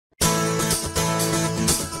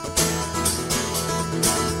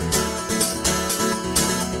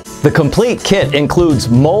The complete kit includes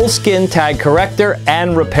mole skin tag corrector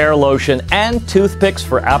and repair lotion and toothpicks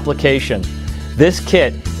for application. This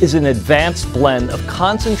kit is an advanced blend of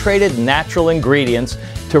concentrated natural ingredients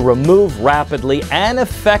to remove rapidly and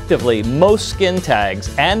effectively most skin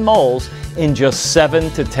tags and moles in just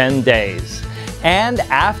 7 to 10 days. And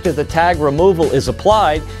after the tag removal is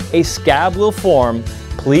applied, a scab will form.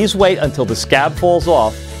 Please wait until the scab falls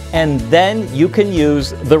off, and then you can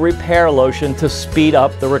use the repair lotion to speed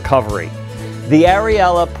up the recovery. The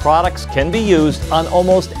Ariella products can be used on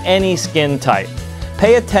almost any skin type.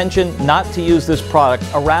 Pay attention not to use this product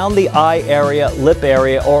around the eye area, lip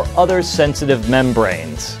area, or other sensitive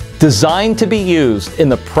membranes. Designed to be used in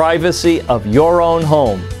the privacy of your own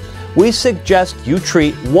home, we suggest you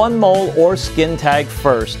treat one mole or skin tag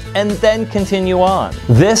first and then continue on.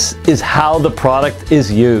 This is how the product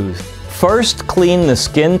is used. First, clean the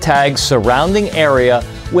skin tag surrounding area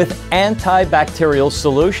with antibacterial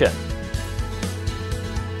solution.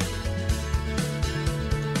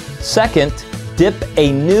 Second, dip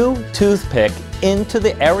a new toothpick into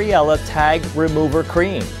the Ariella tag remover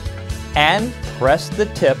cream and press the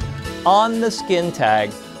tip on the skin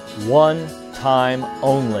tag one time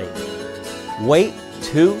only. Wait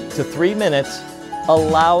 2 to 3 minutes,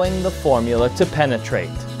 allowing the formula to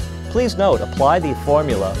penetrate. Please note, apply the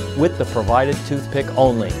formula with the provided toothpick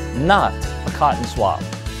only, not a cotton swab.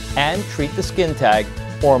 And treat the skin tag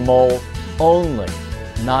or mole only,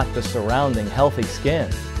 not the surrounding healthy skin.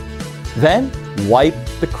 Then, wipe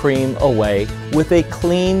the cream away with a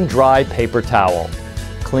clean, dry paper towel.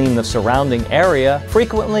 Clean the surrounding area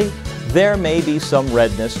frequently. There may be some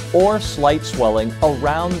redness or slight swelling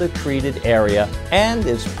around the treated area and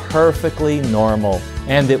is perfectly normal,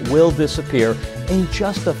 and it will disappear in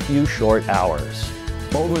just a few short hours.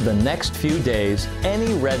 Over the next few days,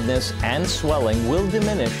 any redness and swelling will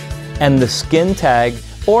diminish, and the skin tag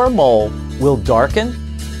or mole will darken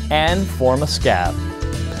and form a scab.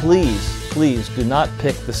 Please do not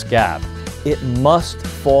pick the scab. It must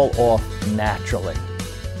fall off naturally.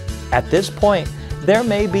 At this point, there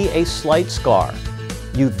may be a slight scar.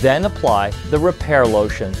 You then apply the repair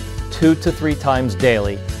lotion 2 to 3 times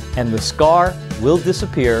daily, and the scar will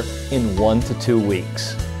disappear in 1 to 2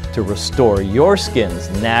 weeks to restore your skin's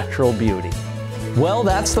natural beauty. Well,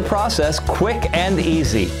 that's the process, quick and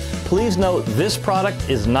easy. Please note this product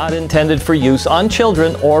is not intended for use on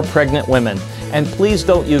children or pregnant women. And please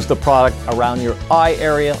don't use the product around your eye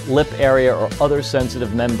area, lip area, or other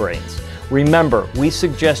sensitive membranes. Remember, we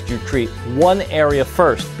suggest you treat one area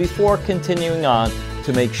first before continuing on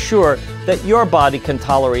to make sure that your body can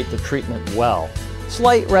tolerate the treatment well.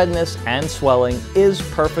 Slight redness and swelling is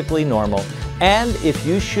perfectly normal, and if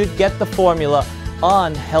you should get the formula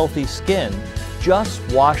on healthy skin, just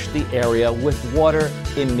wash the area with water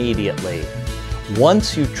immediately.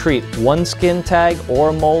 Once you treat one skin tag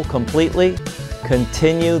or mole completely,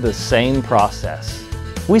 continue the same process.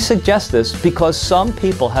 We suggest this because some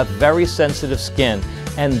people have very sensitive skin,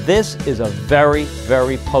 and this is a very,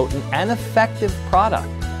 very potent and effective product.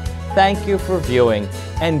 Thank you for viewing,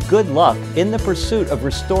 and good luck in the pursuit of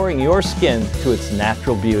restoring your skin to its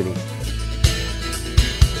natural beauty.